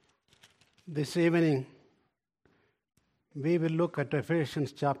This evening, we will look at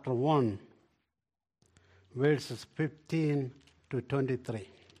Ephesians chapter 1, verses 15 to 23.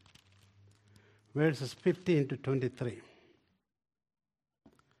 Verses 15 to 23.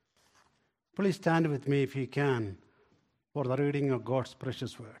 Please stand with me if you can for the reading of God's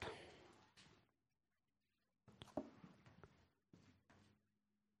precious word.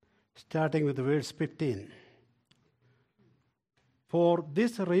 Starting with verse 15. For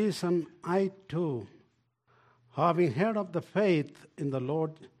this reason I too, having heard of the faith in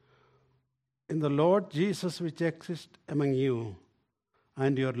the Lord Jesus which exists among you,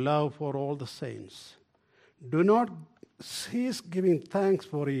 and your love for all the saints, do not cease giving thanks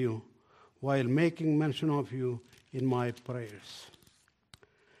for you, while making mention of you in my prayers,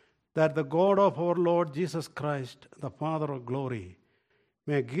 that the God of our Lord Jesus Christ, the Father of glory,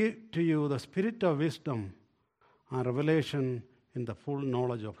 may give to you the spirit of wisdom and revelation in the full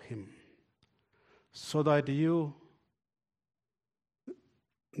knowledge of Him, so that you,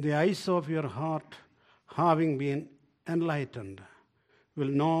 the eyes of your heart, having been enlightened, will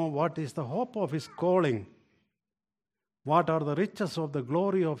know what is the hope of His calling, what are the riches of the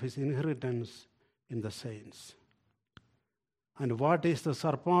glory of His inheritance in the saints, and what is the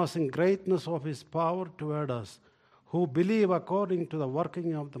surpassing greatness of His power toward us, who believe according to the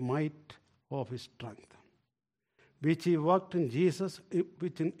working of the might of His strength, which He worked in Jesus,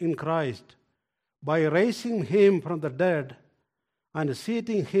 in Christ, by raising Him from the dead and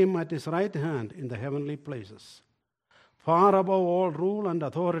seating Him at His right hand in the heavenly places, far above all rule and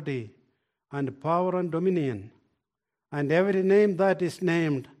authority and power and dominion, and every name that is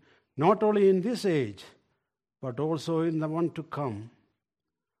named, not only in this age, but also in the one to come.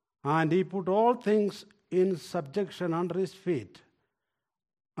 And He put all things in subjection under His feet,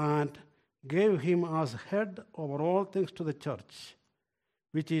 and gave Him as head over all things to the church,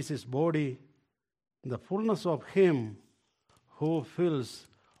 which is His body, the fullness of Him who fills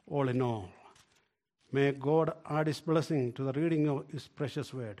all in all. May God add His blessing to the reading of His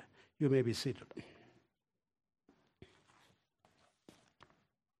precious word. You may be seated.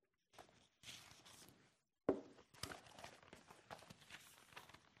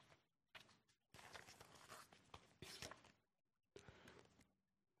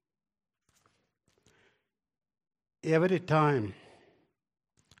 Every time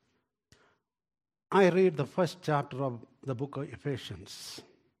I read the first chapter of the book of Ephesians,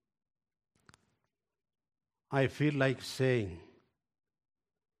 I feel like saying,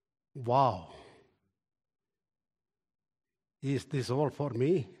 wow, is this all for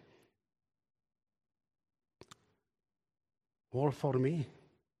me? All for me?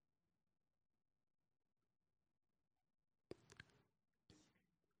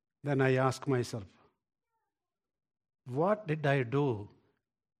 Then I ask myself, what did I do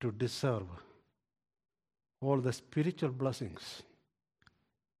to deserve all the spiritual blessings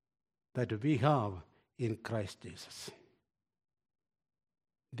that we have in Christ Jesus?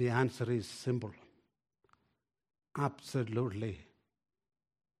 The answer is simple. Absolutely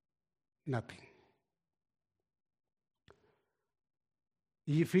nothing.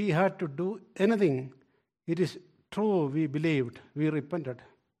 If we had to do anything, it is true we believed, we repented,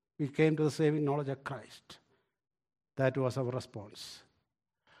 we came to the saving knowledge of Christ. That was our response.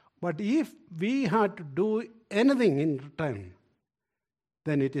 But if we had to do anything in return,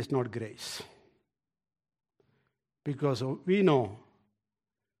 then it is not grace. Because we know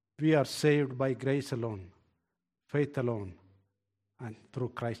we are saved by grace alone, faith alone, and through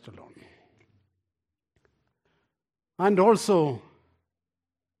Christ alone. And also,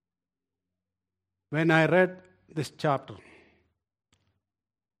 when I read this chapter,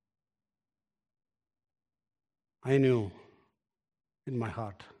 I knew in my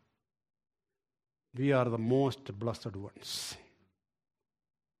heart, we are the most blessed ones.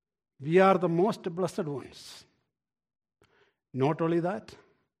 We are the most blessed ones. Not only that,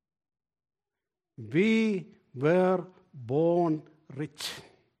 we were born rich.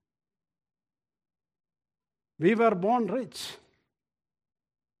 We were born rich.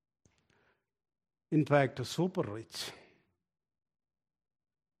 In fact, super rich.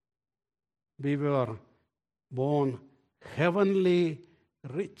 We were born heavenly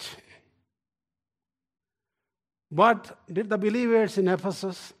rich. But did the believers in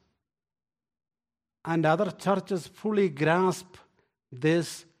Ephesus and other churches fully grasp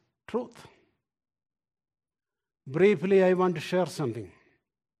this truth? Briefly, I want to share something.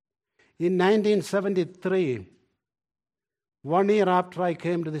 In 1973, 1 year after I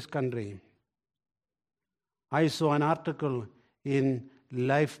came to this country, I saw an article in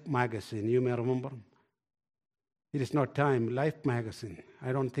Life magazine. You may remember. It is not Time, Life magazine.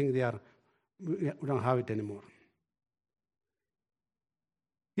 I don't think they are we don't have it anymore.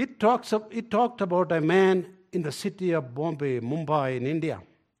 It talked about a man in the city of Bombay, Mumbai, in India.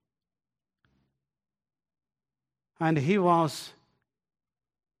 And he was,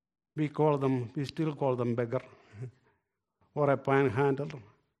 we still call them beggar, or a panhandler,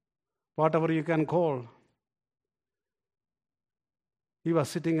 whatever you can call. He was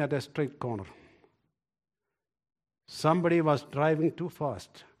sitting at a street corner. Somebody was driving too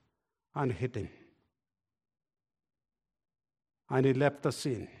fast and hit him. And he left the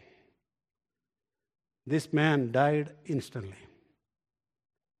scene. This man died instantly.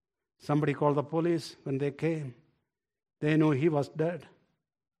 Somebody called the police. When they came, they knew he was dead.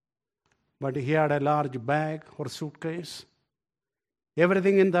 But he had a large bag or suitcase.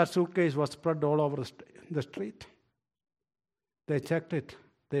 Everything in that suitcase was spread all over the street. They checked it.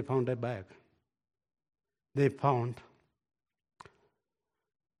 They found a bag. They found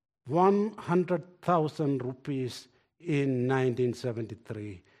 100,000 rupees in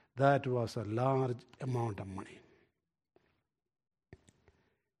 1973. That was a large amount of money.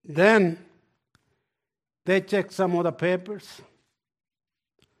 Then they checked some of the papers.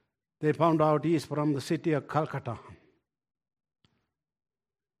 They found out he's from the city of Calcutta.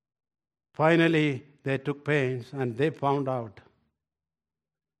 Finally, they took pains and they found out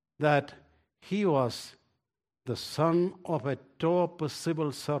that he was the son of a top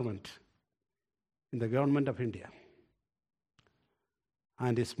civil servant in the government of India.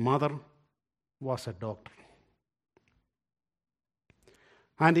 And his mother was a doctor.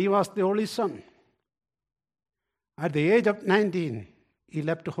 And he was the only son. At the age of 19, he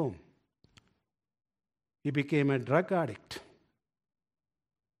left home. He became a drug addict.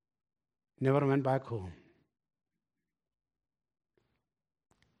 Never went back home.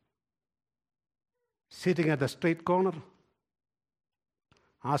 Sitting at the street corner,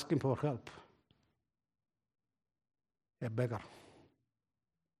 asking for help. A beggar.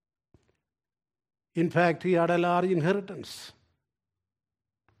 In fact, he had a large inheritance.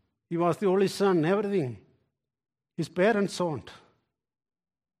 He was the only son, everything. His parents owned.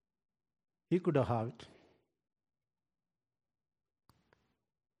 He could have it.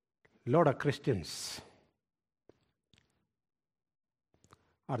 A lot of Christians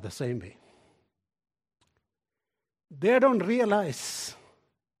are the same way. They don't realize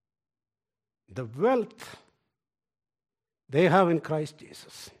the wealth they have in Christ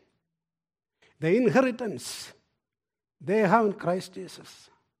Jesus. The inheritance they have in Christ Jesus.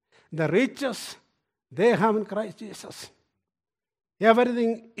 The riches they have in Christ Jesus.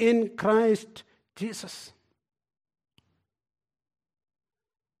 Everything in Christ Jesus.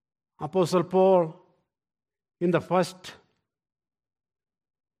 Apostle Paul, in the first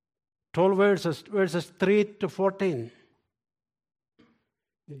 12 verses 3 to 14,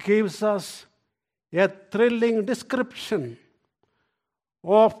 gives us a thrilling description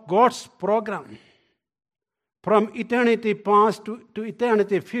of God's program from eternity past to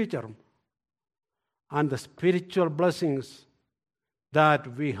eternity future and the spiritual blessings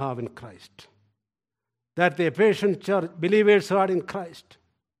that we have in Christ. That the Ephesian church believers are in Christ.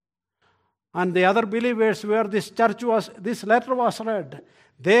 And the other believers where this letter was read,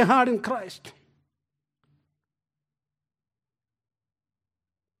 they had in Christ.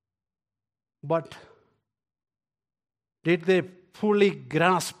 But did they fully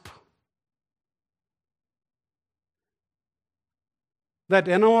grasp that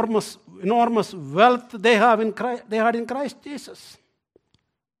enormous wealth they had in Christ Jesus?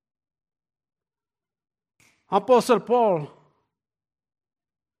 Apostle Paul,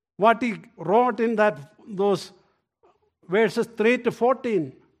 what he wrote in those verses 3 to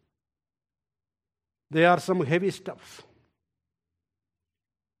 14, they are some heavy stuff.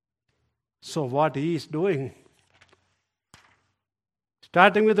 So what he is doing,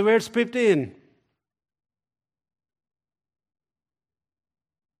 starting with verse 15,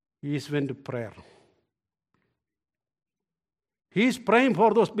 he is went to prayer. He is praying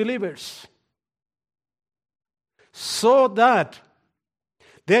for those believers so that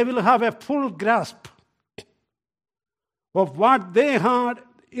they will have a full grasp of what they had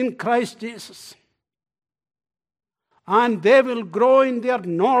in Christ Jesus. And they will grow in their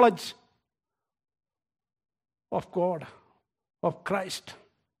knowledge of God, of Christ.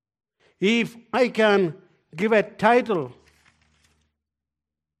 If I can give a title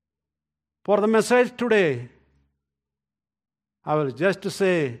for the message today, I will just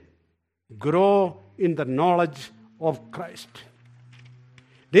say, grow in the knowledge of Christ.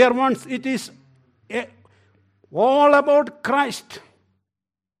 Dear ones, it is all about Christ.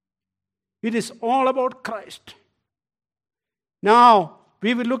 It is all about Christ. Now,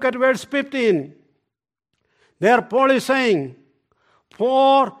 we will look at verse 15. There Paul is saying,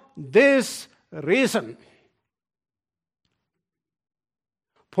 for this reason.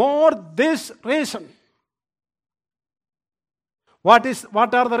 For this reason. What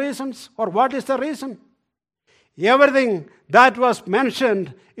are the reasons? Or what is the reason? Everything that was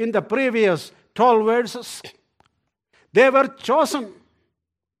mentioned in the previous 12 verses. They were chosen.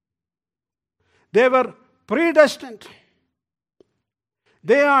 They were predestined.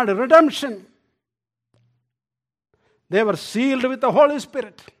 They had redemption. They were sealed with the Holy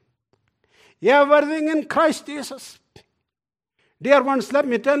Spirit. Everything in Christ Jesus. Dear ones, let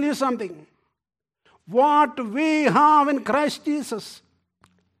me tell you something. What we have in Christ Jesus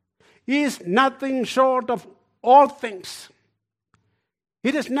is nothing short of all things.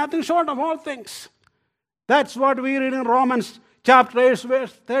 It is nothing short of all things. That's what we read in Romans chapter 8,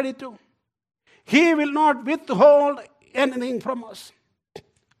 verse 32. He will not withhold anything from us.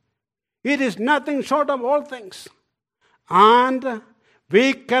 It is nothing short of all things. And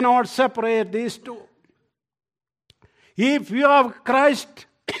we cannot separate these two. If you have Christ,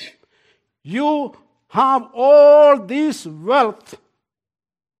 you have all this wealth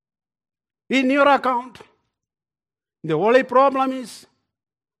in your account. The only problem is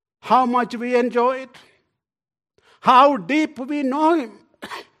how much we enjoy it, how deep we know Him.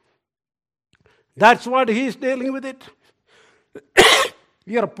 That's what he is dealing with it.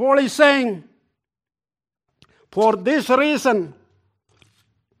 Here Paul is saying, for this reason,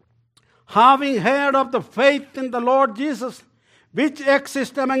 having heard of the faith in the Lord Jesus, which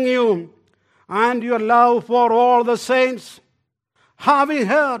exists among you, and your love for all the saints, having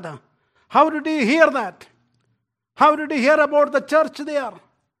heard. How did he hear that? How did he hear about the church there?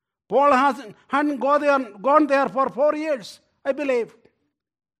 Paul hadn't gone there for 4 years, I believe.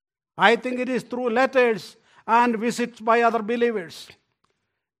 I think it is through letters and visits by other believers.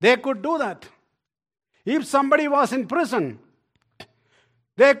 They could do that. If somebody was in prison,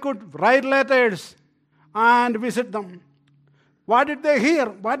 they could write letters and visit them. What did they hear?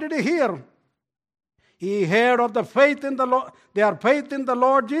 What did he hear? He heard of the faith in the Lord, their faith in the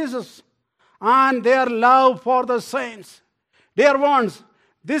Lord Jesus, and their love for the saints. Dear ones,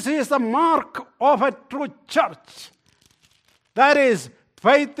 this is the mark of a true church. That is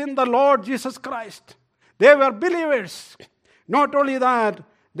faith in the Lord Jesus Christ. They were believers. Not only that,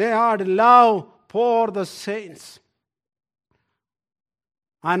 they had love for the saints.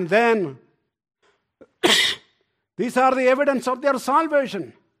 And then, these are the evidence of their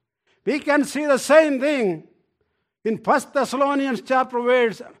salvation. We can see the same thing in 1 Thessalonians chapter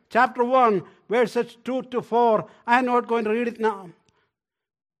 1, verses 2 to 4. I am not going to read it now.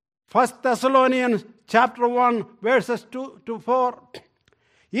 1 Thessalonians chapter 1, verses 2 to 4.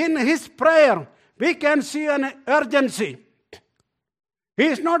 In his prayer, we can see an urgency. He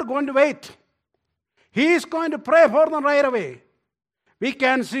is not going to wait. He is going to pray for them right away. We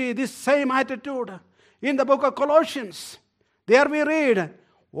can see this same attitude in the book of Colossians. There we read,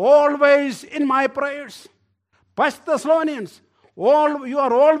 always in my prayers. 1 Thessalonians, you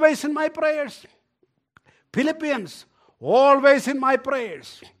are always in my prayers. Philippians, always in my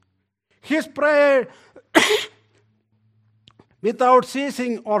prayers. His prayer, without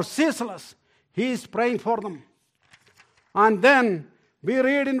ceasing or ceaseless, he is praying for them. And then we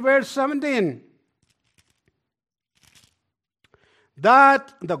read in verse 17,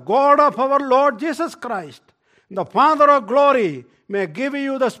 that the God of our Lord Jesus Christ, the Father of glory, may give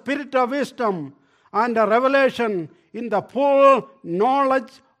you the spirit of wisdom and a revelation in the full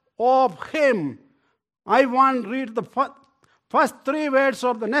knowledge of Him. I want to read the first 3 words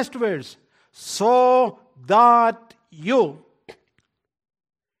of the next verse. So that you.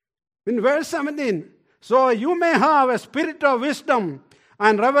 In verse 17, so you may have a spirit of wisdom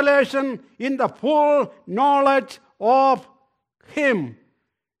and revelation in the full knowledge of Him.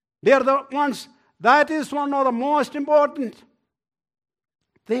 Dear ones, that is one of the most important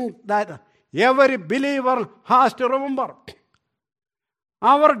things that every believer has to remember.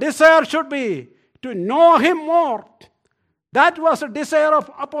 Our desire should be to know Him more. That was a desire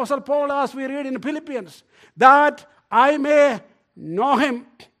of Apostle Paul, as we read in Philippians, that I may know Him.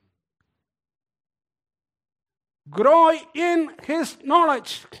 Grow in His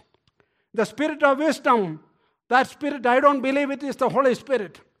knowledge. The spirit of wisdom, that spirit, I don't believe it is the Holy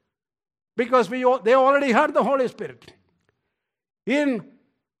Spirit, because they already had the Holy Spirit. In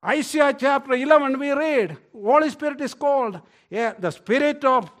Isaiah chapter 11 we read, Holy Spirit is called the spirit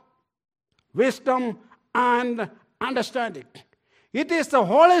of wisdom and understanding. It is the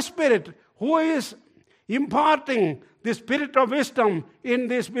Holy Spirit who is imparting the spirit of wisdom in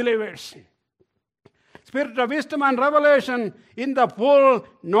these believers. spirit of wisdom and revelation in the full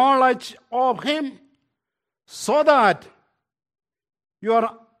knowledge of Him, so that you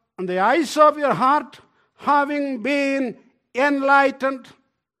are on the eyes of your heart having been enlightened.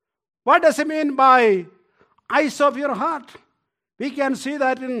 What does it mean by eyes of your heart? We can see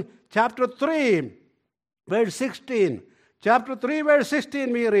that in chapter 3, verse 16. Chapter 3, verse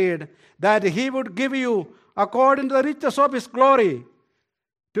 16, we read that He would give you, according to the riches of His glory,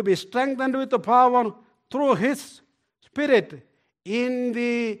 to be strengthened with the power through His Spirit in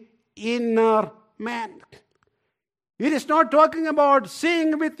the inner man. It is not talking about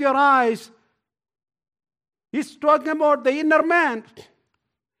seeing with your eyes. It's talking about the inner man.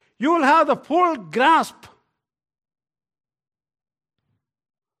 You will have the full grasp.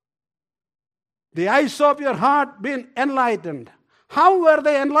 The eyes of your heart being enlightened. How were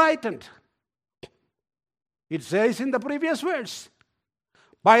they enlightened? It says in the previous verse,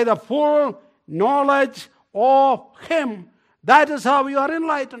 by the full knowledge of Him. That is how you are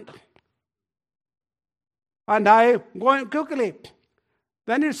enlightened. And I going quickly.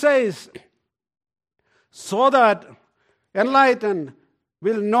 Then it says, so that enlightened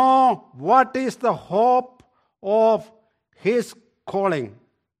will know what is the hope of His calling.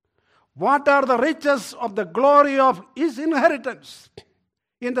 What are the riches of the glory of His inheritance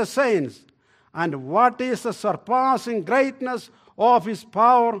in the saints? And what is the surpassing greatness of His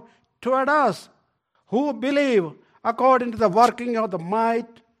power toward us who believe, according to the working of the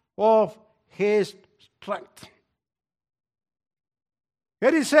might of His strength?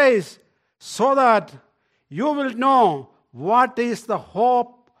 Here He says, so that you will know what is the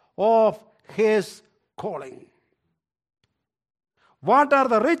hope of His calling. What are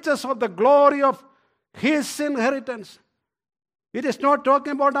the riches of the glory of His inheritance? It is not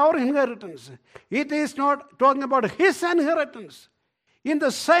talking about our inheritance. It is not talking about His inheritance in the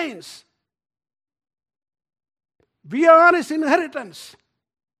saints. We are His inheritance,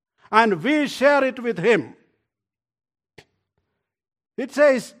 and we share it with Him. It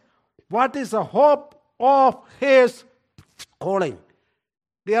says, what is the hope of His calling?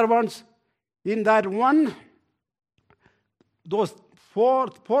 Dear ones, in that one, those four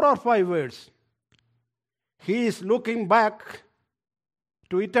or five words, He is looking back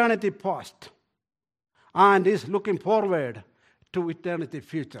to eternity past and is looking forward to eternity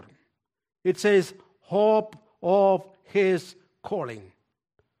future. It says, hope of His calling.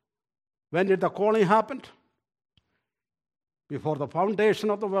 When did the calling happen? Before the foundation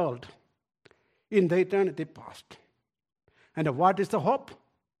of the world, in the eternity past. And what is the hope?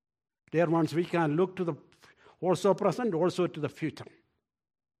 Dear ones, we can look to the also present, also to the future.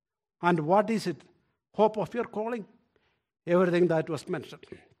 And what is it? Hope of your calling? Everything that was mentioned.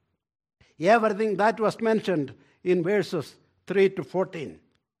 Everything that was mentioned in verses 3 to 14.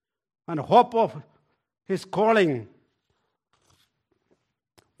 And hope of His calling.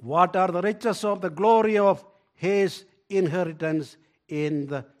 What are the riches of the glory of His inheritance in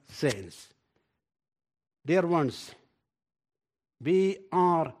the saints? Dear ones, we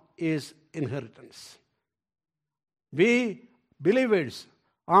are His inheritance. We believers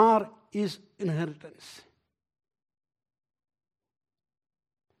are His inheritance.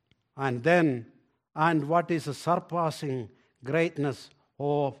 And what is the surpassing greatness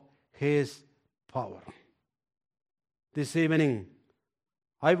of His power? This evening,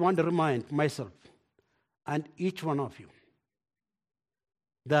 I want to remind myself and each one of you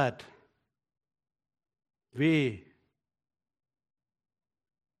that we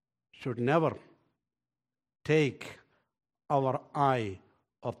should never take our eye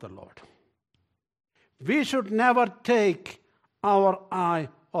off the Lord. We should never take our eye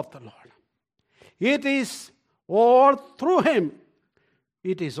off the Lord. It is all through Him.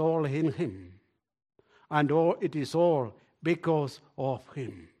 It is all in Him. And it is all because of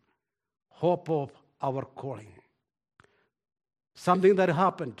Him. Hope of our calling. Something that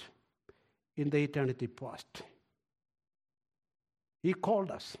happened in the eternity past. He called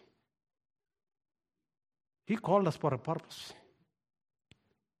us. He called us for a purpose.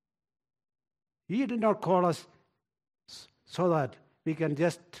 He did not call us so that we can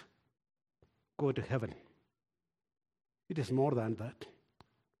just go to heaven. It is more than that.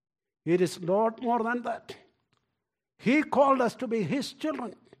 It is a lot more than that. He called us to be His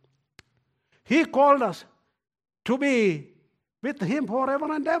children. He called us to be with Him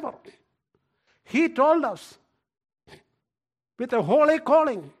forever and ever. He told us with a holy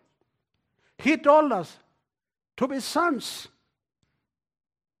calling. He told us to be sons.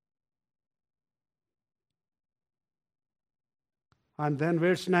 And then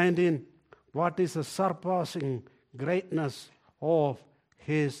verse 19, what is the surpassing greatness of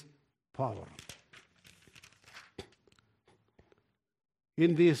His power?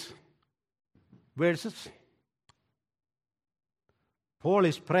 In these verses, Paul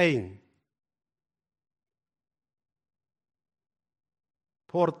is praying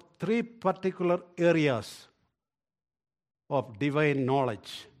for three particular areas of divine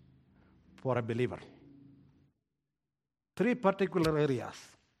knowledge for a believer. Three particular areas.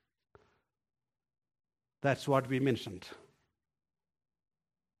 That's what we mentioned.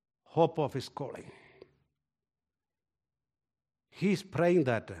 Hope of his calling. He's praying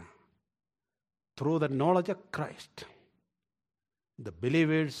that through the knowledge of Christ, the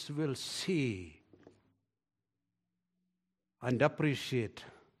believers will see and appreciate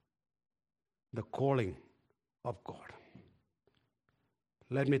the calling of God.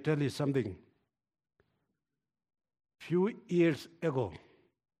 Let me tell you something. Few years ago,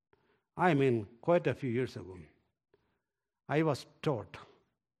 quite a few years ago, I was taught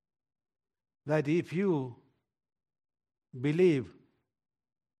that if you believe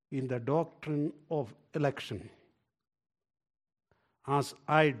in the doctrine of election, as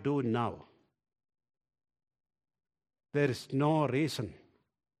I do now, there is no reason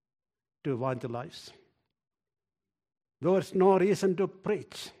to evangelize. There is no reason to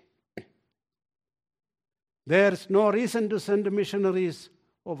preach. There is no reason to send missionaries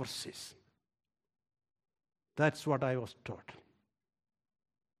overseas. That's what I was taught.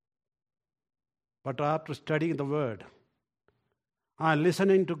 But after studying the Word and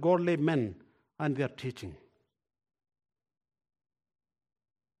listening to godly men and their teaching,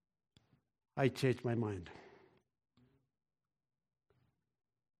 I changed my mind.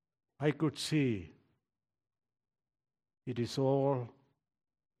 I could see it is all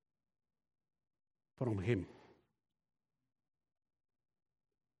from Him.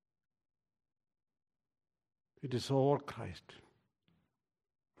 It is all Christ.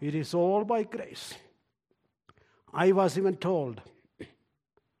 It is all by grace. I was even told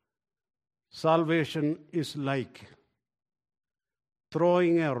salvation is like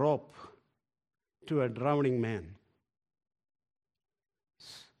throwing a rope to a drowning man,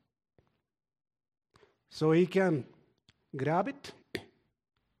 so he can grab it,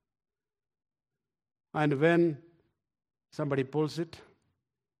 and when somebody pulls it,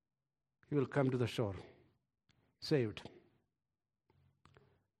 he will come to the shore, saved.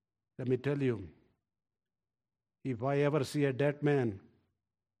 Let me tell you, if I ever see a dead man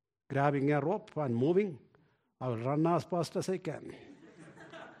grabbing a rope and moving, I will run as fast as I can.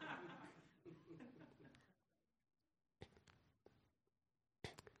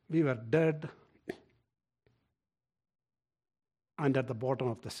 We were dead and at the bottom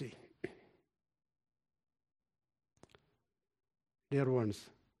of the sea. Dear ones,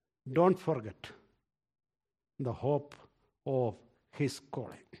 don't forget the hope of His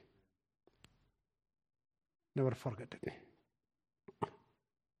calling. Never forget it.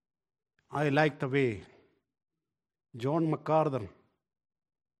 I like the way John MacArthur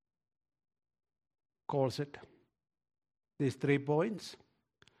calls it. These 3 points.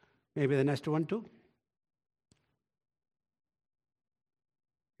 Maybe the next one too.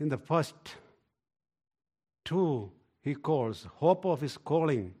 In the first 2, he calls hope of his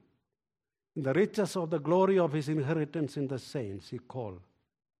calling. In the riches of the glory of his inheritance in the saints, he called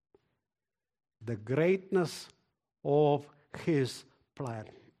the greatness of his plan.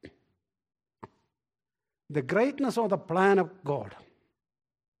 The greatness of the plan of God.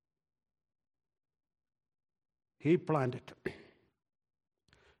 He planned it.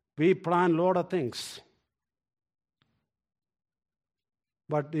 We plan a lot of things,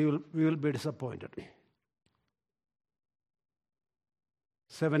 but we will be disappointed.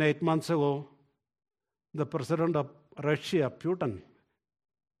 7-8 months ago, the president of Russia, Putin,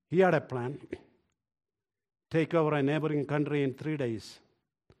 he had a plan. Take over a neighboring country in 3 days.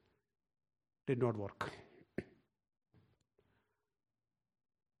 Did not work.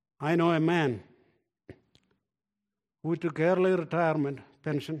 I know a man who took early retirement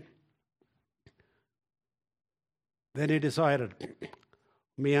pension. Then he decided,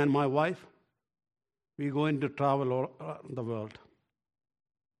 me and my wife, we're going to travel all around the world.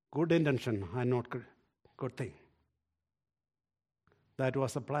 Good intention and not good thing. That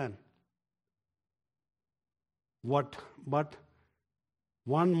was the plan. But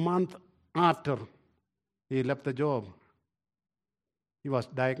 1 month after he left the job, he was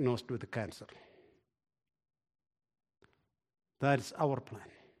diagnosed with cancer. That is our plan.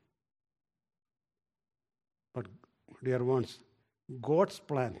 But dear ones, God's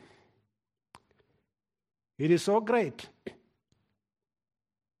plan, it is so great.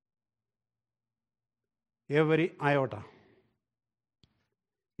 Every iota,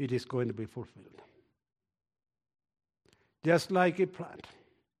 it is going to be fulfilled. just like a plant.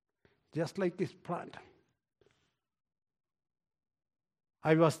 Just like this plant.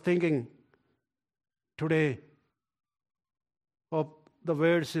 I was thinking today of the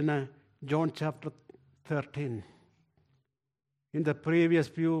words in John chapter 13. In the previous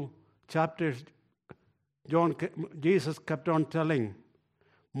few chapters, Jesus kept on telling,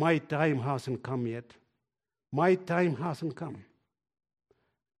 my time hasn't come yet. My time hasn't come.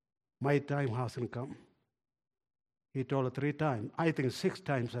 My time hasn't come. He told it 3 times. I think 6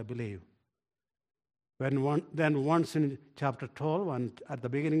 times, I believe. Then once in chapter 12 and at the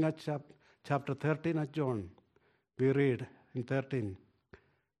beginning of chapter 13 of John, we read in 13.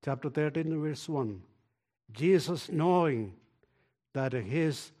 Chapter 13, verse 1. Jesus knowing that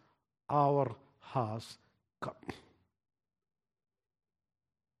his hour has come.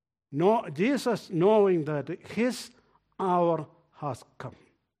 No, Jesus knowing that his hour has come.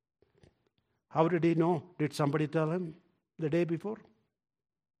 How did he know? Did somebody tell him the day before?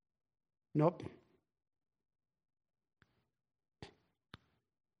 Nope.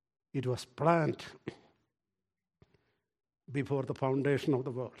 It was planned before the foundation of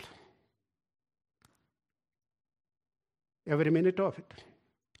the world. Every minute of it.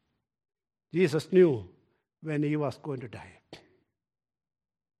 Jesus knew when he was going to die.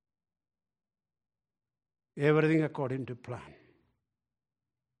 Everything according to plan.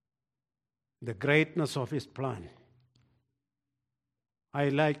 The greatness of his plan. I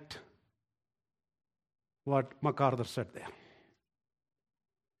liked what MacArthur said there.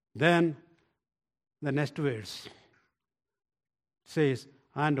 Then the next verse says,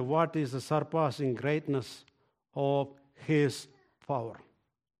 and what is the surpassing greatness of his power?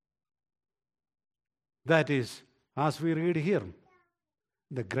 That is, as we read here,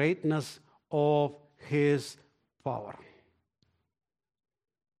 the greatness of his power.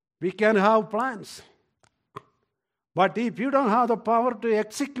 We can have plans, but if you don't have the power to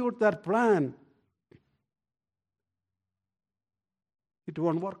execute that plan, it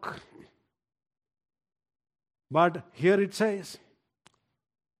won't work. But here it says,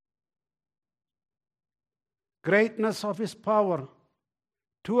 greatness of his power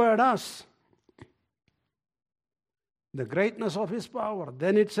toward us. The greatness of his power.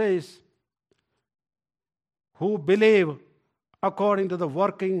 Then it says, who believe according to the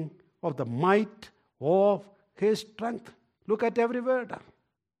working of the might of his strength. Look at every word.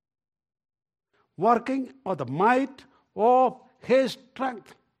 Working of the might of his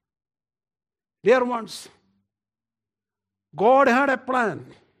strength. Dear ones, God had a plan.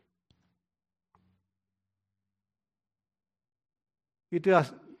 It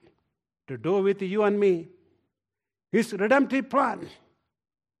has to do with you and me. His redemptive plan.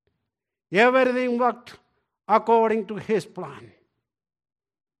 Everything worked according to his plan.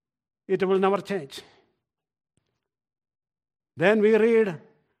 It will never change. Then we read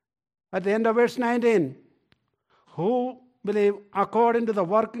at the end of verse 19, who believe according to the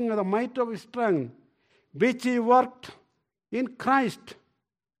working of the might of his strength, which he worked in Christ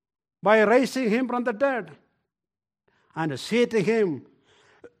by raising him from the dead and seating him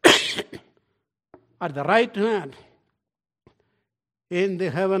at the right hand in the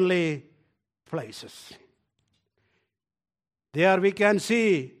heavenly places. There we can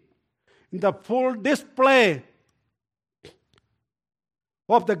see the full display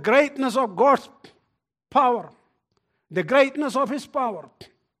of the greatness of God's power, the greatness of his power.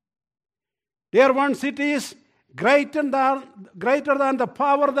 Dear ones, it is greater than the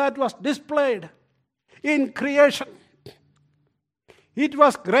power that was displayed in creation. It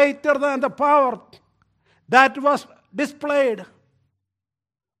was greater than the power that was displayed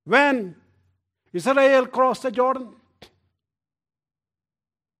when Israel crossed the Jordan.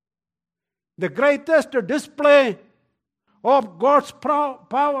 The greatest display of God's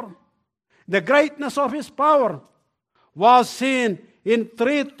power, the greatness of his power, was seen in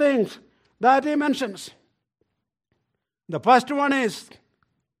 3 things that he mentions. The first one is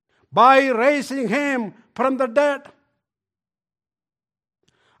by raising him from the dead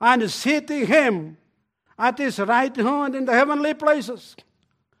and seating him at his right hand in the heavenly places,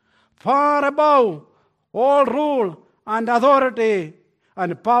 far above all rule and authority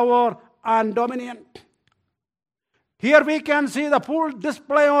and power and dominion. Here we can see the full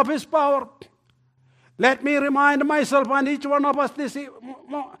display of his power. Let me remind myself and each one of us this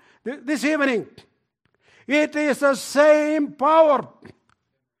evening. It is the same power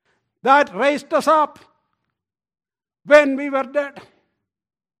that raised us up when we were dead.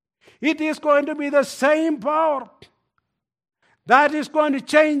 It is going to be the same power that is going to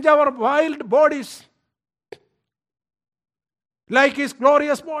change our wild bodies like his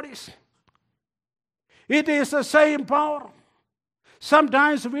glorious bodies. It is the same power.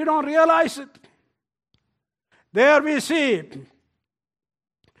 Sometimes we don't realize it. There we see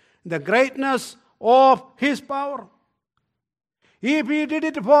the greatness of His power. If He did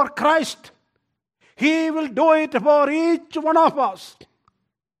it for Christ, He will do it for each one of us.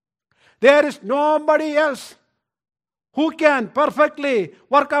 There is nobody else who can perfectly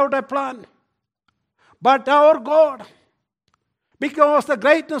work out a plan but our God. Because the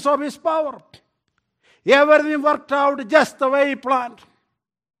greatness of His power, everything worked out just the way He planned.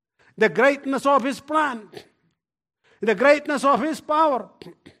 The greatness of His plan, the greatness of His power.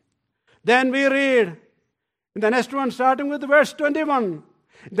 Then we read in the next one, starting with verse 21,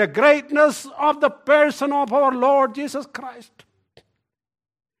 the greatness of the person of our Lord Jesus Christ.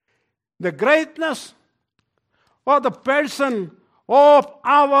 The greatness of the person of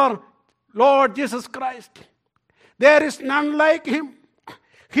our Lord Jesus Christ. There is none like Him.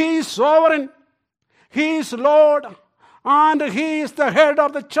 He is sovereign. He is Lord. And He is the head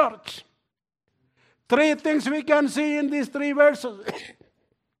of the church. Three things we can see in these three verses.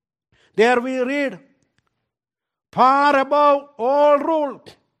 There we read, far above all rule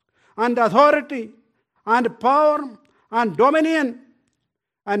and authority and power and dominion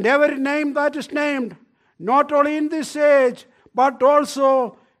and every name that is named, not only in this age, but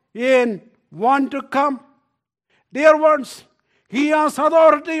also in one to come. Dear ones, He has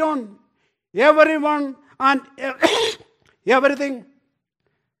authority on everyone and everything.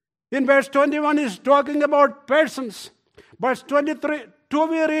 In verse 21 is talking about persons. Verse 22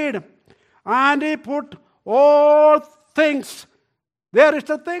 we read, and He put all things. There is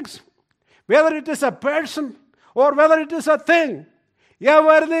the things. Whether it is a person or whether it is a thing,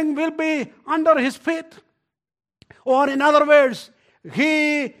 everything will be under His feet. Or in other words,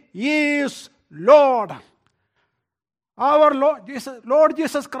 He is Lord. Our Lord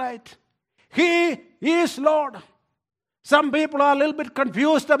Jesus Christ. He is Lord. Some people are a little bit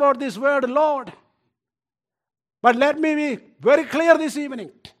confused about this word Lord. But let me be very clear this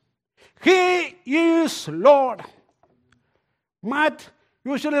evening. He is Lord. Matt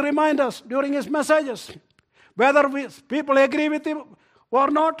usually reminds us during his messages, whether people agree with him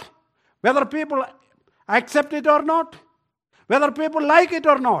or not, whether people accept it or not, whether people like it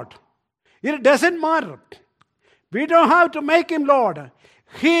or not. It doesn't matter. We don't have to make Him Lord.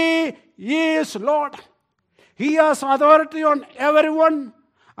 He is Lord. He has authority on everyone,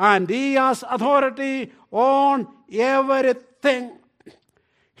 and He has authority on everything.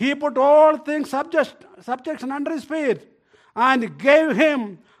 He put all things subjection under His feet and gave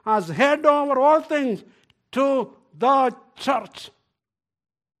Him as head over all things to the church.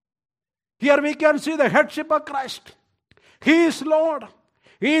 Here we can see the headship of Christ. He is Lord.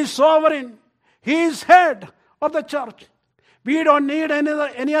 He is sovereign. He is head of the church. We don't need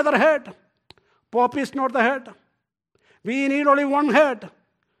any other head. Pope is not the head. We need only one head.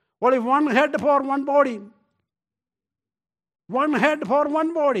 Only one head for one body. One head for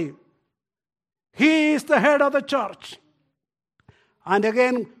one body. He is the head of the church. And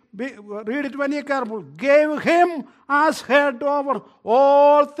again, read it when you're careful. Gave Him as head over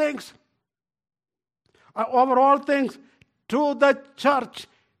all things. Over all things to the church.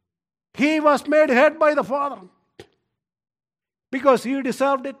 He was made head by the Father. Because He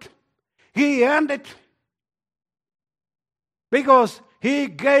deserved it. He earned it. Because He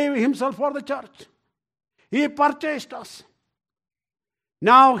gave Himself for the church. He purchased us.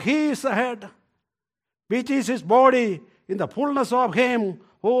 Now He is the head, which is His body in the fullness of Him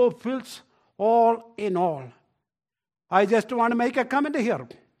who fills all in all. I just want to make a comment here.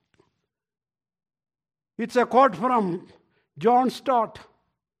 It's a quote from John Stott.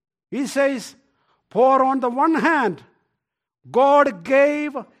 He says, for on the one hand, God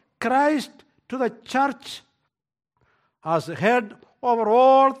gave Christ to the church as head over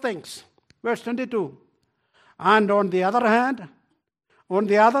all things. Verse 22. And on the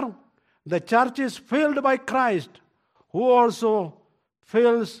other, the church is filled by Christ, who also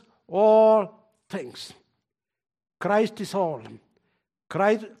fills all things. Christ is all.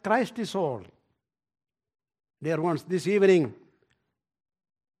 Christ is all. Dear ones, this evening,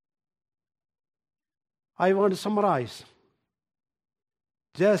 I want to summarize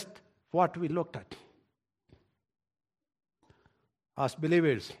just what we looked at. As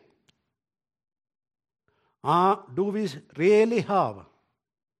believers, do we really have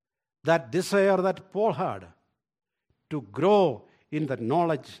that desire that Paul had to grow in the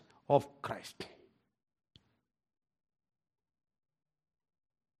knowledge of Christ?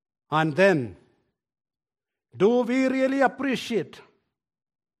 And then, do we really appreciate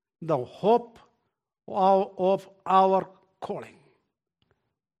the hope of our calling?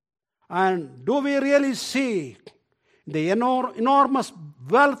 And do we really see the enormous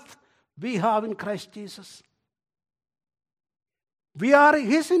wealth we have in Christ Jesus? We are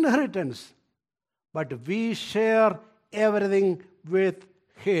His inheritance, but we share everything with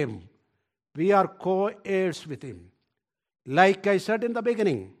Him. We are co-heirs with Him. Like I said in the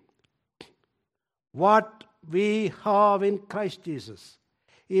beginning, what we have in Christ Jesus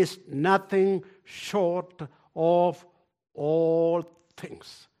is nothing short of all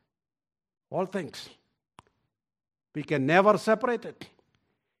things. All things. We can never separate it.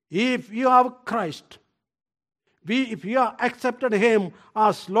 If you have Christ, if you have accepted Him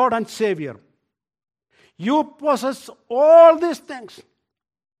as Lord and Savior, you possess all these things.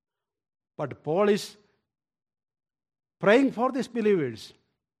 But Paul is praying for these believers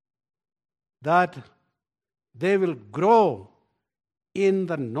that they will grow in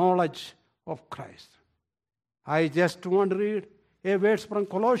the knowledge of Christ. I just want to read a verse from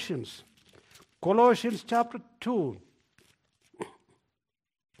Colossians. Colossians chapter 2.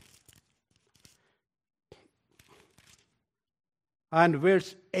 And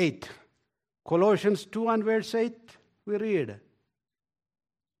verse 8. Colossians 2 and verse 8 we read.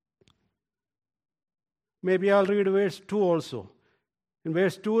 Maybe I'll read verse 2 also. In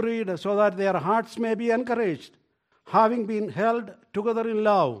verse 2 read, so that their hearts may be encouraged, having been held together in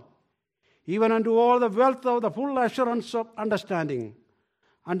love, even unto all the wealth of the full assurance of understanding,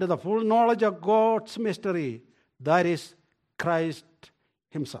 unto the full knowledge of God's mystery, that is Christ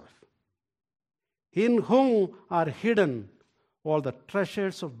Himself, in whom are hidden all the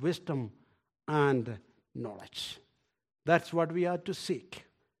treasures of wisdom and knowledge. That's what we are to seek.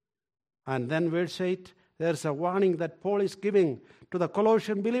 And then verse 8, there's a warning that Paul is giving to the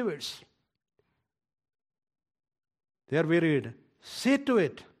Colossian believers. There we read, see to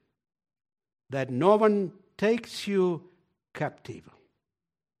it that no one takes you captive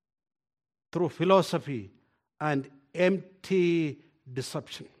through philosophy and empty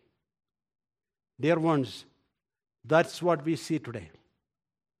deception. Dear ones, that's what we see today.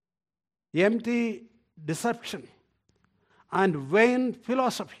 Empty deception and vain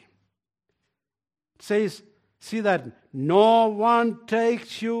philosophy. It says, see that no one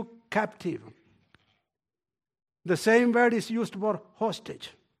takes you captive. The same word is used for hostage.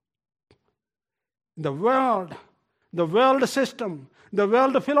 The world system, the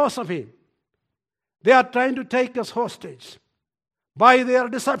world philosophy, they are trying to take us hostage by their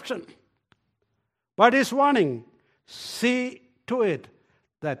deception. But His warning, see to it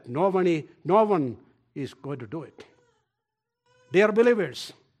that no one is going to do it. Dear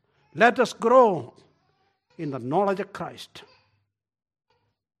believers, let us grow in the knowledge of Christ.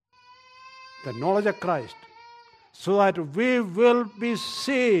 The knowledge of Christ. So that we will be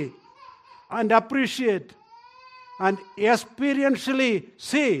see and appreciate and experientially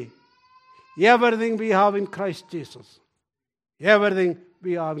see everything we have in Christ Jesus. Everything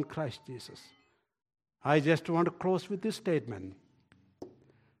we have in Christ Jesus. I just want to close with this statement.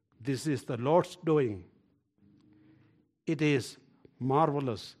 This is the Lord's doing. It is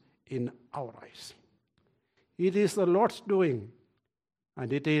marvelous in our eyes. It is the Lord's doing,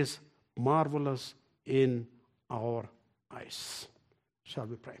 and it is marvelous in our eyes. Shall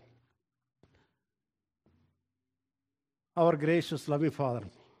we pray? Our gracious, loving Father,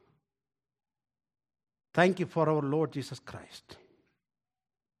 thank you for our Lord Jesus Christ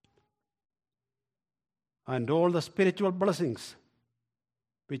and all the spiritual blessings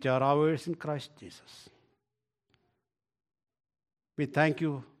which are ours in Christ Jesus. We thank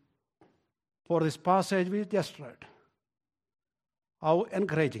you for this passage we just read. How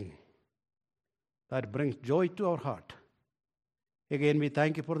encouraging. That brings joy to our heart. Again, we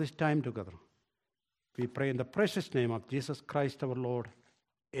thank you for this time together. We pray in the precious name of Jesus Christ our Lord.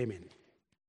 Amen.